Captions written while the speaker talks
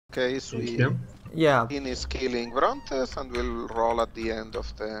case we Yeah. finish killing Brontes and we'll roll at the end of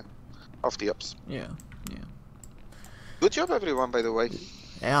the ops. Yeah. Good job, everyone, by the way.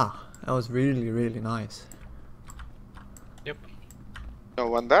 Yeah, that was really nice. Yep. No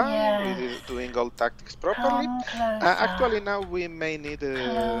one died. Yeah. We did doing all tactics properly. Come closer. Actually, now we may need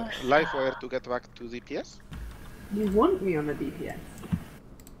a live wire to get back to DPS. You want me on a DPS?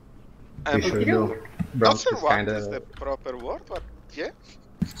 We sure do. Not Brontes sure is what kinda... is the proper word, but yeah.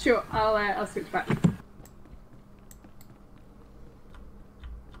 Sure, I'll switch back.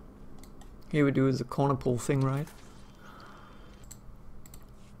 Here we do the corner pull thing, right?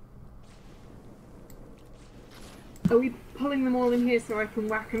 Are we pulling them all in here so I can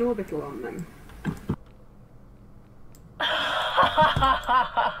whack an orbital on them?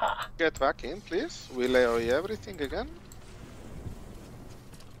 Get back in, please. We'll AoE everything again.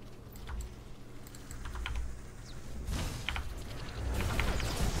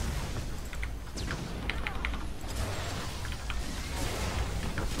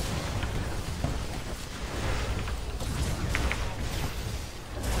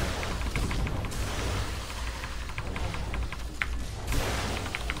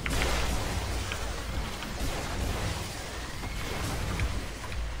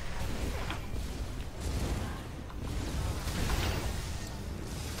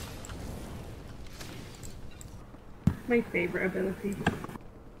 My favorite ability.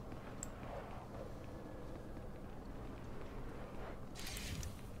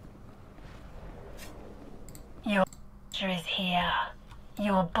 Your future is here.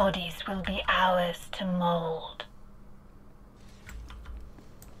 Your bodies will be ours to mold.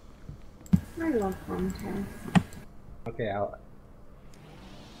 I love Brontes. Okay,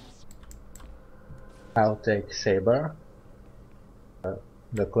 I'll take Saber.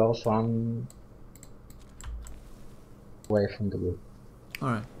 The close one away from the group.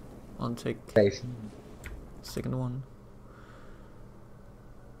 Alright, I'll take Facing. second one.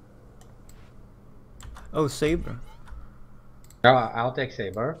 Oh, Saber. I'll take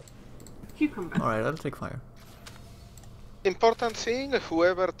Saber. Cucumber. Alright, I'll take fire. Important thing,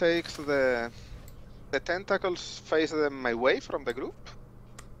 whoever takes the tentacles face them away from the group.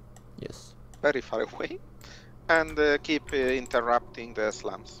 Yes. Very far away. And keep interrupting the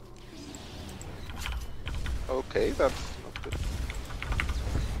slams. Okay, that's not good.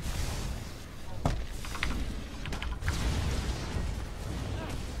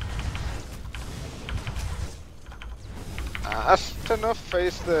 Enough,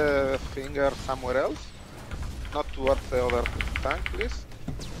 face the finger somewhere else. Not towards the other tank, please.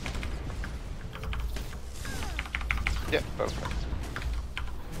 Yeah, perfect.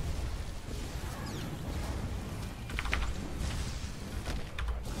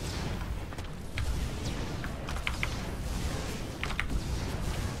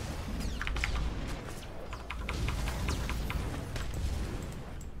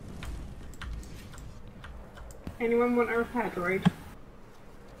 Anyone want a repair droid?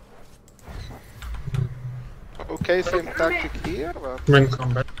 Okay, same tactic here, but We're in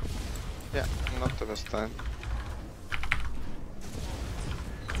combat. yeah, not the best time.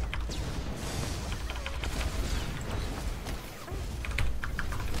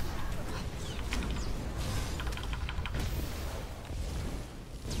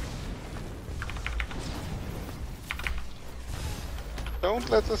 Don't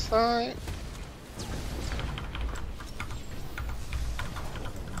let us die.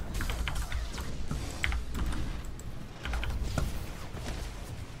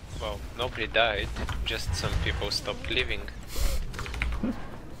 Well, nobody died, just some people stopped living.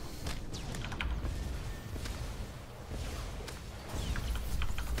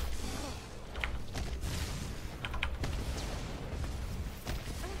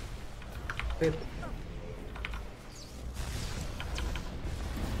 Wait.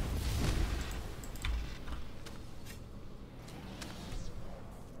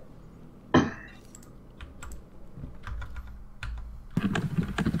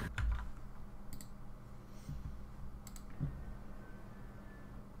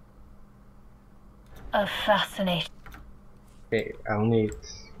 A fascinating. Okay, I'll need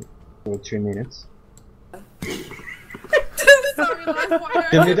 3 minutes. Sorry, live wire.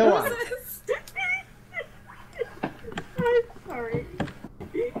 Give me the one. I'm sorry.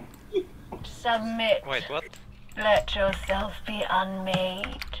 Submit. Wait, what? Let yourself be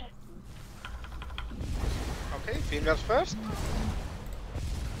unmade. Okay, fingers first.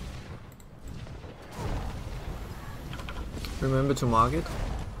 Remember to mark it.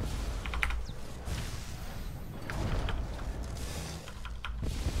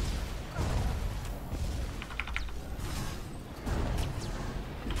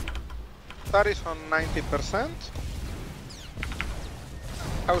 That is on 90%.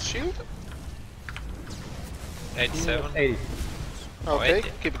 House shield. 87. 80. Oh, Okay,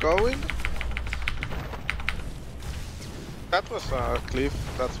 80. keep going. That was a cliff,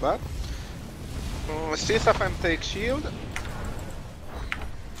 that's bad. Sizzafem takes shield.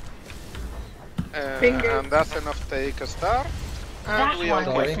 Fingers. And that's enough to take a star. And That we all one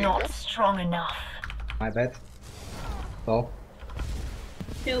get was not fingers. strong enough. My bad. Stop.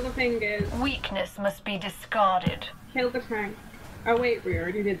 Kill the fingers. Weakness must be discarded. Kill the crank. Oh wait, we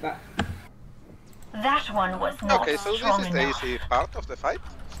already did that. That one was not Okay, so this strong is the enough. easy part of the fight.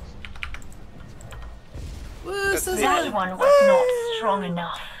 Woo, Let's see. That one was not strong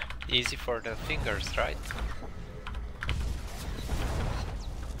enough. Easy for the fingers, right?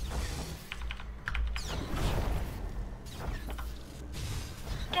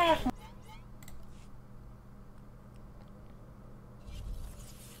 Death.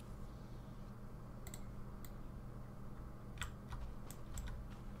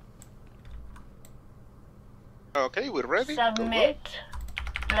 Okay, we're ready. Go, go. Submit.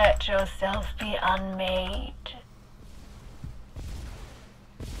 Let yourself be unmade.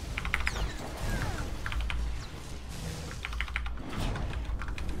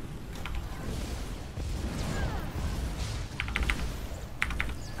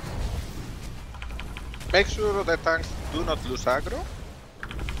 Make sure the tanks do not lose aggro.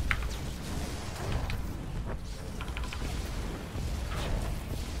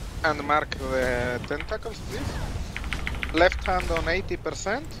 And mark the tentacles, please. Left hand on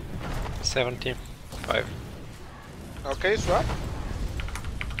 80%. 75. Okay, swap.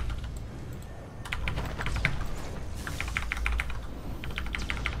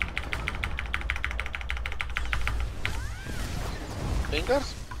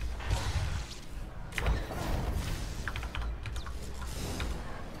 Fingers.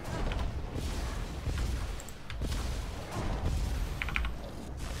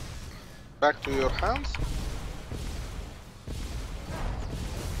 Back to your hands.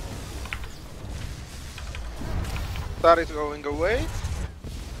 Star is going away.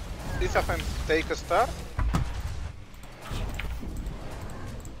 Sizzafem, take a star.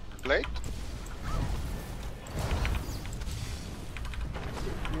 Blade.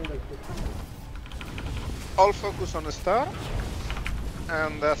 All focus on a star.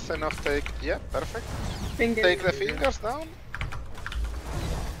 And that's enough take. Yeah, perfect. Fingers. Take the fingers down.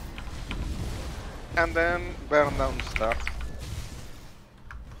 And then burn down star.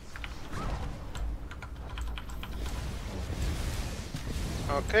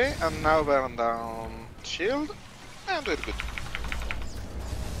 Okay, and now burn down shield, and we're good.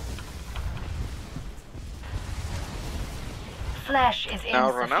 Flesh is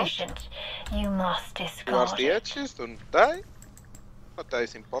Now run out. insufficient. You must Towards discard the it. edges, don't die. But that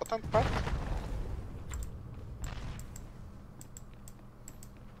is important part.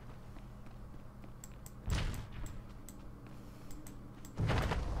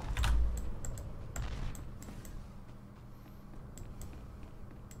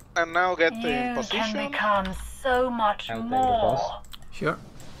 And now get in You can position. become so much I'll take the more. boss. Sure.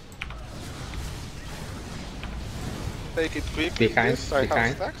 Take it quickly, Behind, please. I have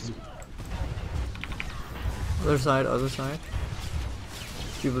behind. stacks. Other side, other side.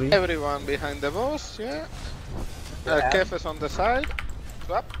 Jubilee. Everyone behind the boss, yeah. Kef is on the side.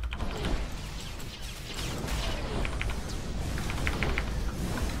 Swap.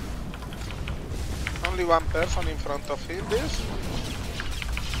 Only one person in front of him, this.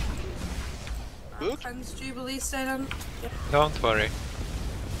 Good. Friends Jubilee stayed on. Yep. Don't worry.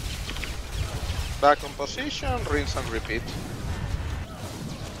 Back on position, rinse and repeat.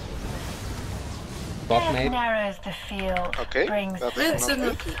 Boss Death mate. narrows the field. Okay, Brings that's Rinse not and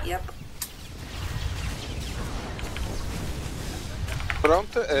good. repeat, yep.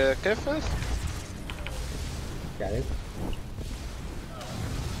 Bronte, Kefes. Got it.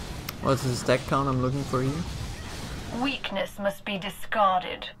 What's the stack count I'm looking for here? weakness must be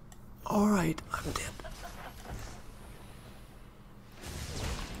discarded. Alright, I'm dead.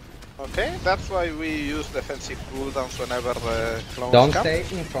 Okay, that's why we use defensive cooldowns whenever the clones Don't come. stay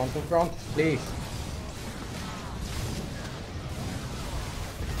in front of Brontes, please.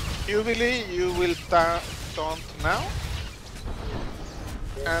 Jubilee, you will taunt now.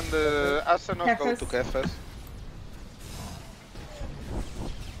 And Asenov go to Kefes.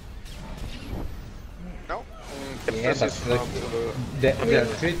 No? Yeah, Kefes but is not...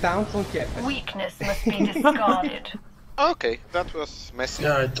 the 3 towns on Kefes. Weakness must be discarded. Okay, that was messy.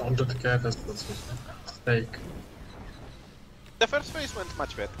 Yeah, I taunted the cat, that's a mistake. The first phase went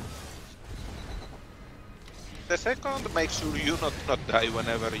much better. The second, make sure you not die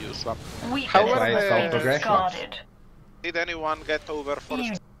whenever you swap. Weakness How why are it's called the progression. swaps? discarded. Did anyone get over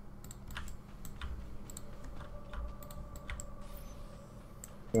first?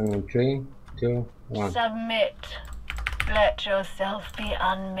 You In 3, 2, 1. submit. Let yourself be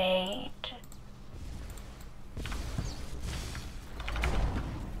unmade.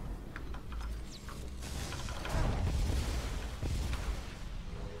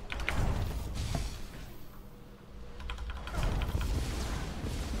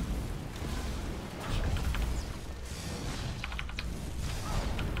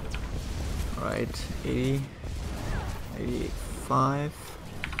 Right, 80, 85.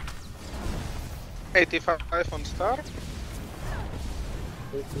 85 on star.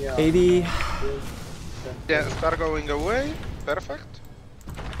 80. Yeah, star going away. Perfect.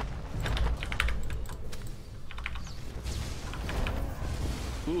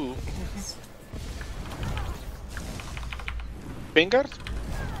 Ooh. Fingers?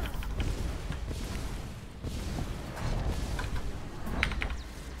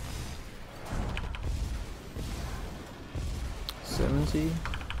 $70.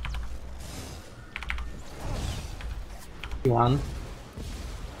 1.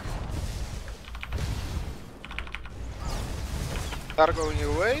 Star going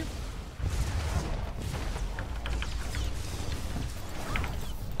away.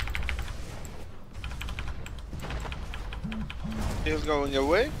 He's going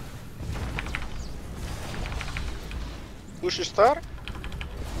away. Push star.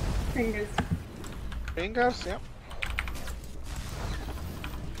 Fingers. Fingers, yeah.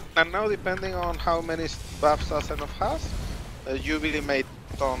 And now, depending on how many buffs Asenov has, Jubilee may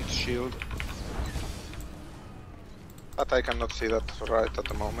taunt shield. But I cannot see that right at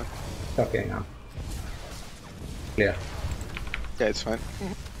the moment. It's okay now. Clear. Yeah, it's fine.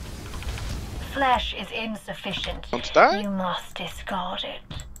 Flesh is insufficient. Don't die? You must discard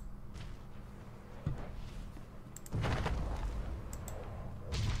it.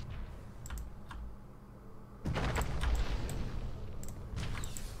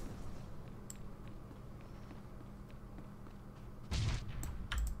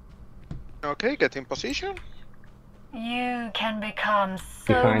 Okay, get in position. You can become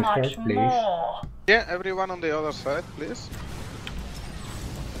so Behind much her, please. more. Yeah, everyone on the other side, please.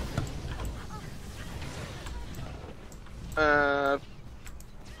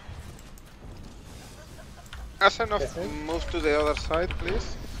 Asenov, move to the other side,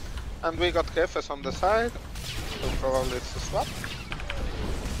 please. And we got Kefes on the side, so probably it's a swap.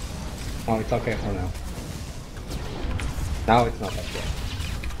 Oh, it's okay for now. Now it's not okay.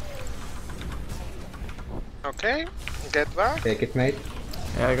 Okay, get back. Take it, mate.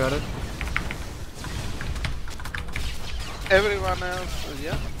 Yeah, I got it. Everyone else,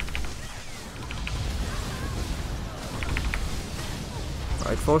 yeah.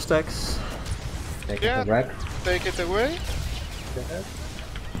 Right, 4 stacks. Take Yeah. it to red. Take it away.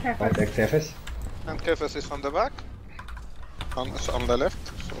 Right, take Cephas. And Kefes is on the back. On the left,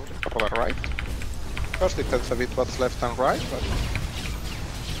 so or the right. First it tells a bit what's left and right, but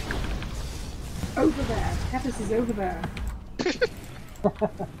Over there. Kefis is over there.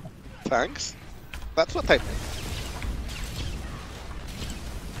 thanks. That's what I meant.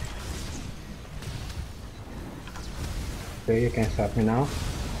 Okay, you can stop me now.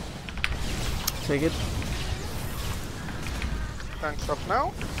 Take it. Thanks up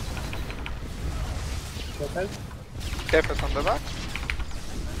now. Kefes on the back.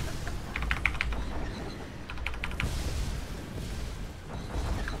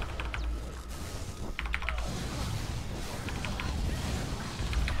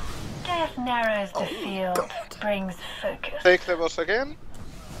 Death narrows the field, brings focus. Take the boss again.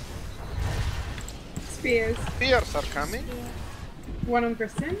 Spears. Spears are coming. One on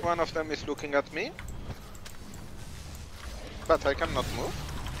Kristen. One of them is looking at me. But I cannot move.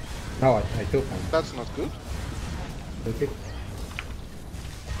 No, I took him. That's not good. Took it.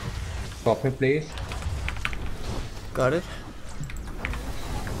 Stop me, please. Got it.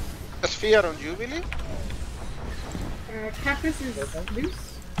 A sphere on Jubilee. Kefis is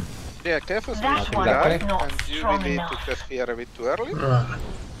loose. Yeah, Kefes That needs to one die, is not and strong Jubilee enough. took the sphere a bit too early.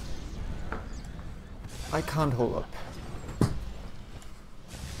 I can't hold up.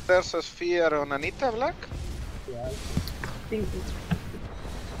 There's a sphere on Anita Black. Thank you.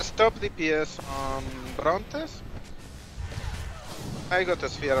 Stop DPS on Brontes. I got a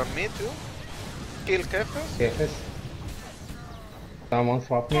sphere on me too. Kill Kefes. Cephas. Someone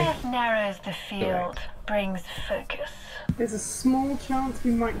swap me. Death narrows the field, brings focus. There's a small chance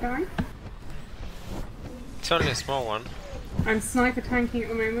we might die. It's only a small one. I'm sniper tanking at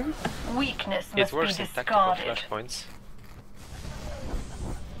the moment. Weakness It must be works in tactical discarded. flashpoints.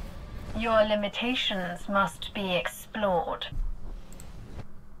 Your limitations must be explored.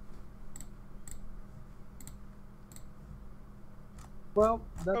 Well,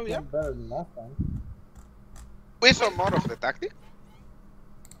 that's Oh, yeah. better than last time. We saw more of the tactic.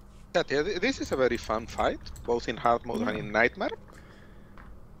 But yeah, this is a very fun fight, both in hard mode and in nightmare.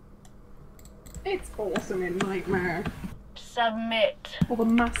 It's awesome in Nightmare. Submit. All the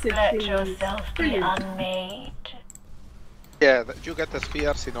massive Let things. yourself be Brilliant. unmade. Yeah, you get the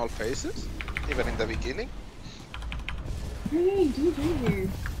spheres in all phases, even in the beginning. Hey, do you?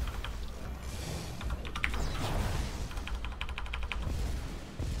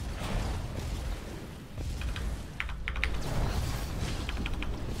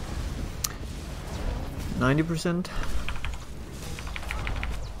 90%.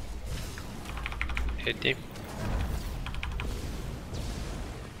 80.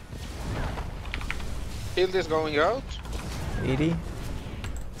 Shield is going out, 80.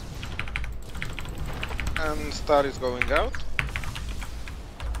 and Star is going out.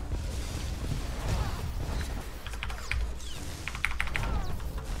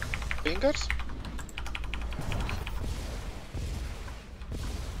 Fingers.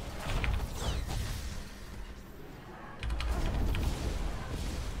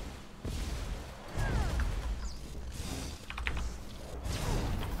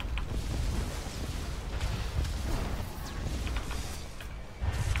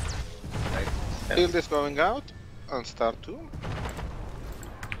 Shield is going out, and Star too.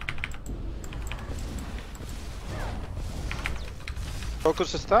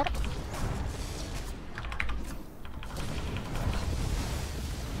 Focus Star.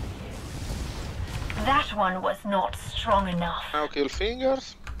 That one was not strong enough. Now kill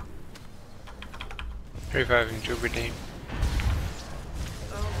Fingers. Reviving Jubilee.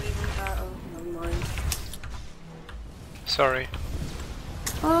 Oh, leaving that. Oh, never mind. Sorry.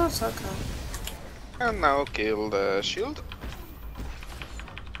 Oh, it's okay. And now kill the Shield.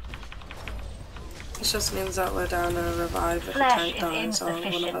 It just means that we're down a revive if the Flesh tank is dies or one of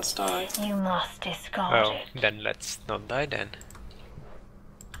insufficient. us dies. You must discard Well, it. then let's not die then.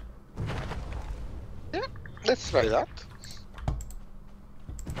 Yeah, let's try that.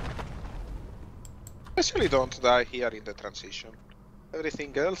 Especially don't die here in the transition.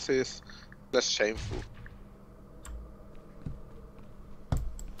 Everything else is less shameful.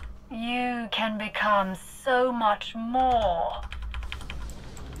 You can become so much more.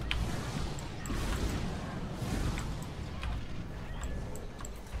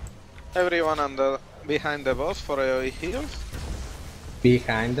 Everyone behind the boss for AoE heals.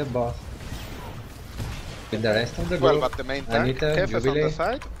 Behind the boss. With the rest of the Well, group. but the main tank, Anita, Kef is on the Jubilee.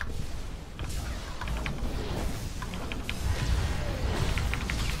 side.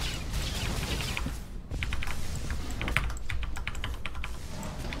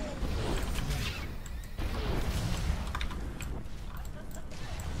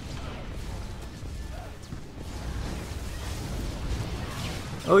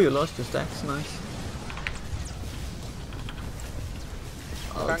 Oh, you lost your stacks, nice.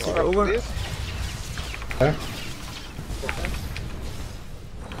 Thanks It's for over. this. Huh?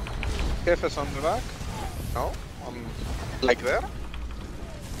 Kef is on the back. No, like there.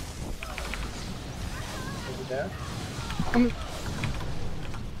 Over there.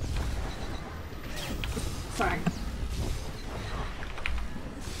 Thanks.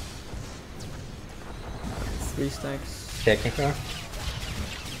 3 stacks. Checking her.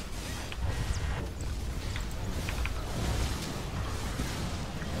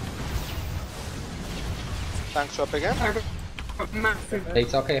 Tanks up again. I've got massive.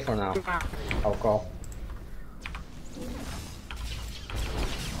 It's okay for now. I'll call.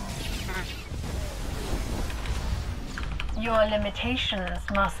 Your limitations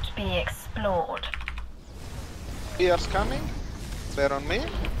must be explored. Spears coming. They're on me.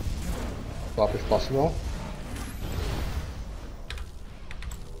 Swap if possible.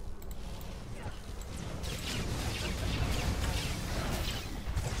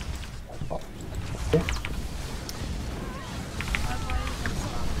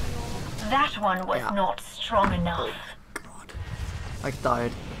 That one was Yeah. not strong enough. God. I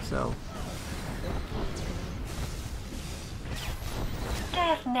died, so.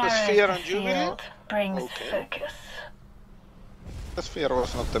 Death narrows sphere the on Jubilee? field, brings Okay. focus. The sphere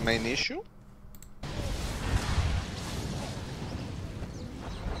was not the main issue.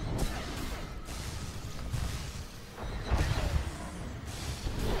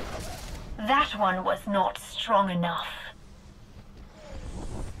 That one was not strong enough.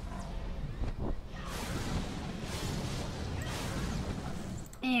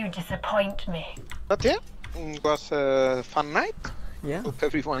 You disappoint me. But yeah, it was a fun night. Yeah. Hope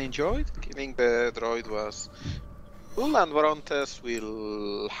everyone enjoyed. Killing the droid was cool, and Brontes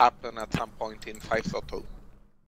will happen at some point in 5.0.